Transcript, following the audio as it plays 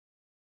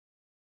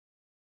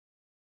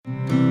Welcome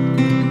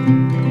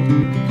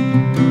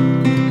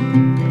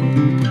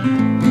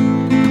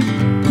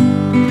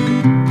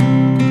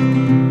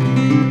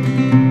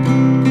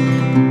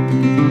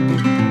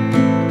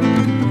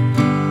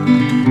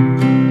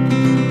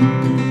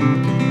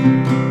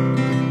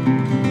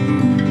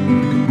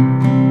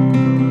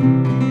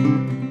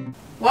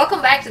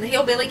back to the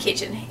Hillbilly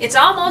Kitchen. It's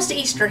almost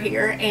Easter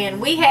here,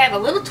 and we have a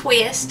little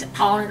twist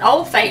on an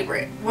old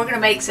favorite. We're going to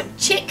make some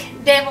chick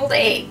deviled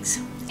eggs,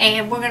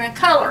 and we're going to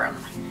color them.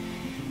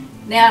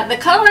 Now, the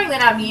coloring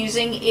that I'm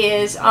using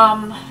is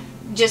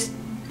just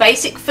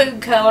basic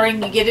food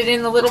coloring. You get it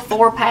in the little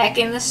 4-pack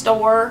in the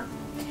store.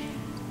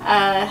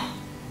 And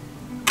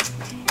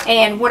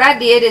what I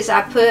did is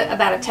I put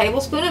about a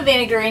tablespoon of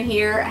vinegar in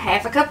here, a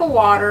half a cup of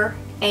water,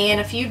 and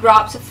a few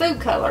drops of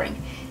food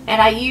coloring. And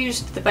I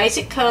used the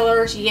basic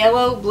colors,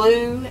 yellow,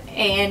 blue,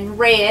 and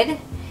red.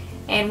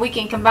 And we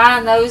can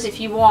combine those if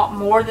you want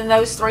more than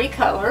those 3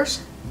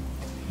 colors.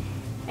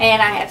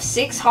 And I have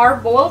 6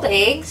 hard-boiled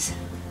eggs.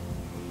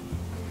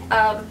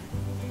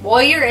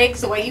 Boil your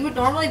eggs the way you would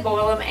normally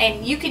boil them.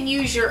 And you can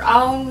use your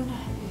own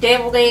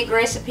deviled egg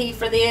recipe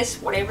for this,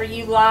 whatever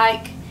you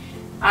like.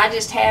 I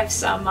just have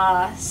some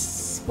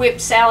whipped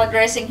salad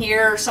dressing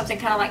here, or something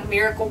kind of like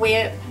Miracle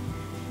Whip.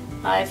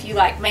 If you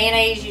like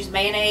mayonnaise, use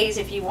mayonnaise.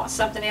 If you want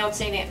something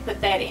else in it,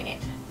 put that in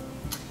it.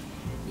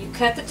 You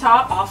cut the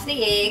top off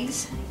the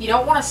eggs. You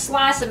don't want to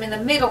slice them in the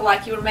middle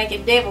like you were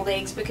making deviled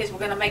eggs, because we're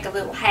going to make a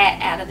little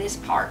hat out of this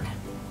part.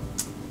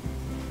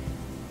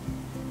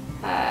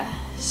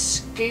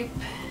 Scoop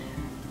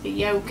the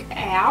yolk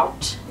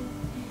out.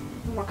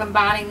 We're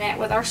combining that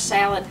with our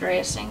salad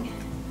dressing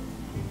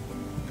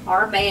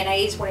or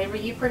mayonnaise, whatever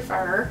you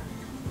prefer.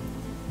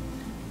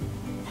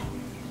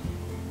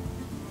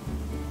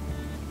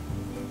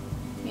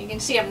 You can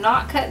see I'm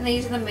not cutting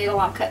these in the middle.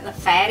 I'm cutting the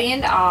fat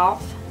end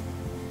off.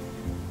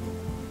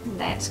 And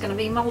that's going to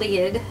be my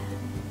lid.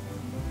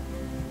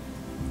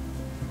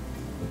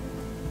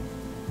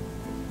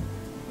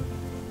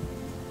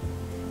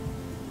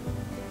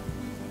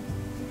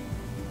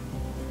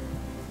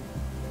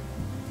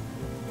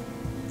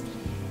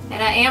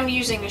 And I am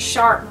using a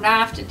sharp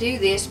knife to do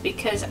this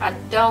because I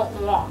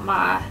don't want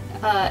my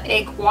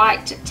egg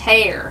white to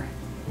tear.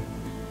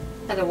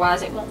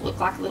 Otherwise it won't look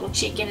like a little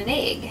chicken and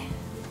egg.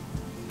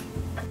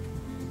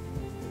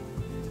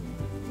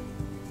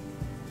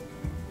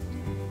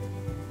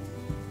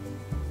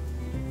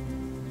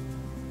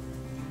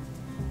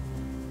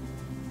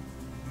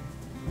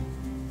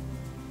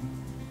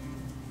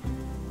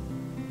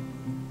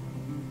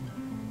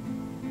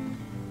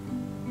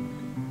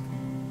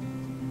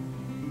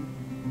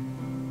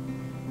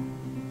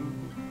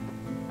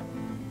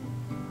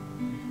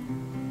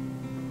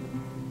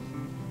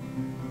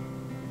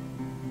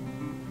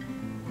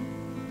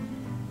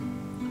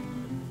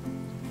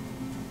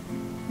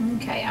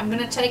 Okay, I'm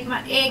going to take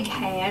my egg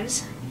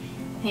halves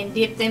and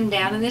dip them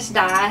down in this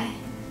dye.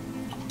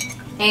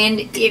 And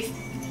if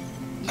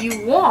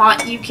you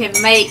want, you can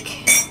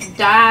make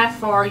dye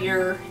for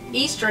your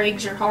Easter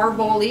eggs, your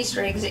hard-boiled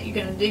Easter eggs that you're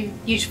going to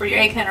use for your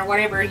egg hunt or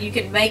whatever. You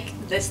can make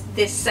this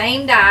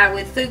same dye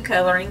with food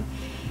coloring,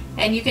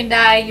 and you can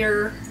dye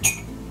your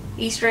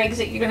Easter eggs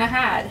that you're going to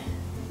hide.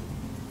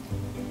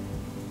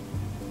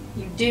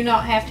 You do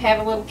not have to have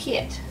a little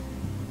kit.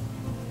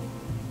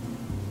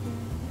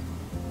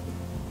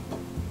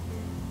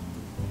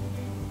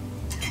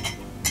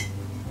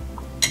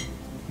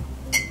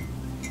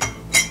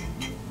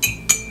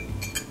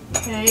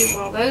 Okay,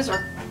 while those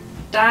are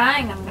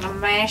dyeing, I'm going to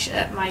mash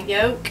up my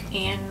yolk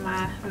in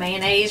my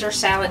mayonnaise or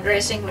salad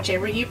dressing,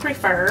 whichever you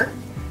prefer.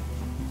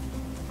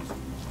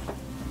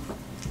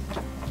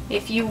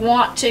 If you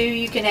want to,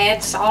 you can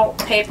add salt,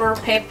 pepper,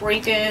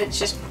 paprika. It's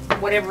just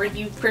whatever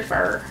you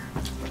prefer.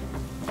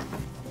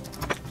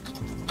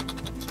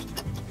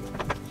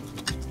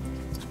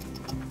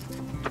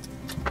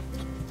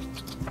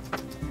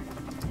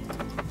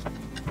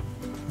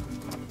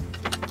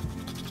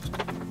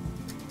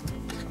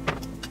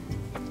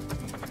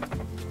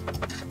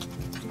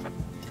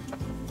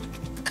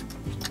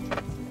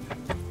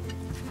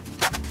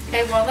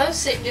 Okay, while those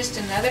sit just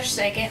another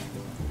second,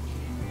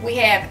 we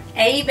have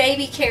a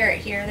baby carrot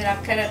here that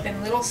I've cut up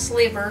in little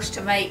slivers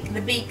to make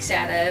the beaks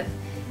out of,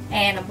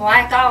 and a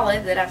black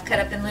olive that I've cut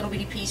up in little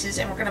bitty pieces,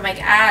 and we're going to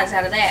make eyes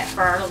out of that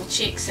for our little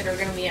chicks that are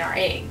going to be in our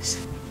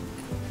eggs.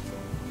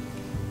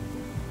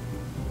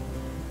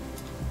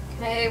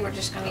 Okay, we're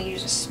just going to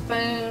use a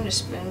spoon to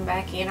spoon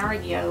back in our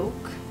yolk.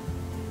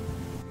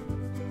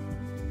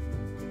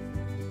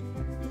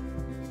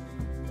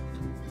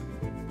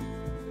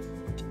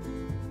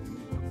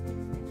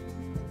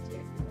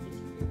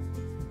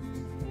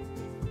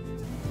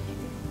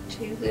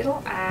 Two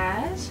little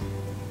eyes,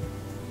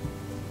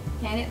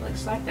 and it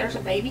looks like there's a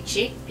baby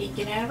chick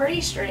peeking out of our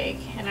Easter egg.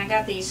 And I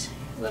got these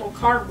little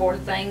cardboard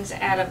things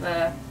out of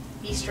a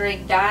Easter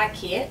egg dye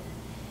kit.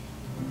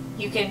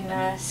 You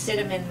can sit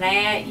them in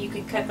that. You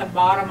could cut the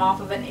bottom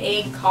off of an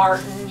egg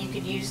carton. You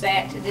could use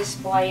that to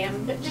display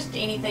them, but just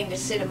anything to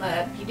sit them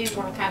up. You do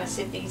want to kind of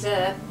sit these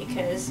up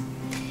because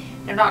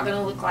They're not going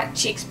to look like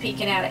chicks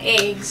peeking out of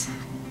eggs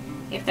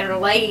if they're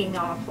laying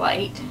on a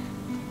plate.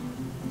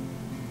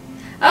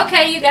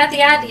 Okay, you got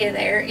the idea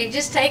there. It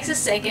just takes a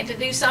second to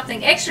do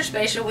something extra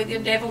special with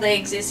your deviled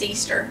eggs this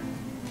Easter.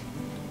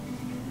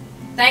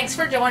 Thanks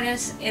for joining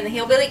us in the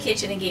Hillbilly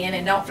Kitchen again,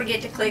 and don't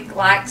forget to click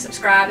like,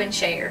 subscribe, and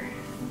share.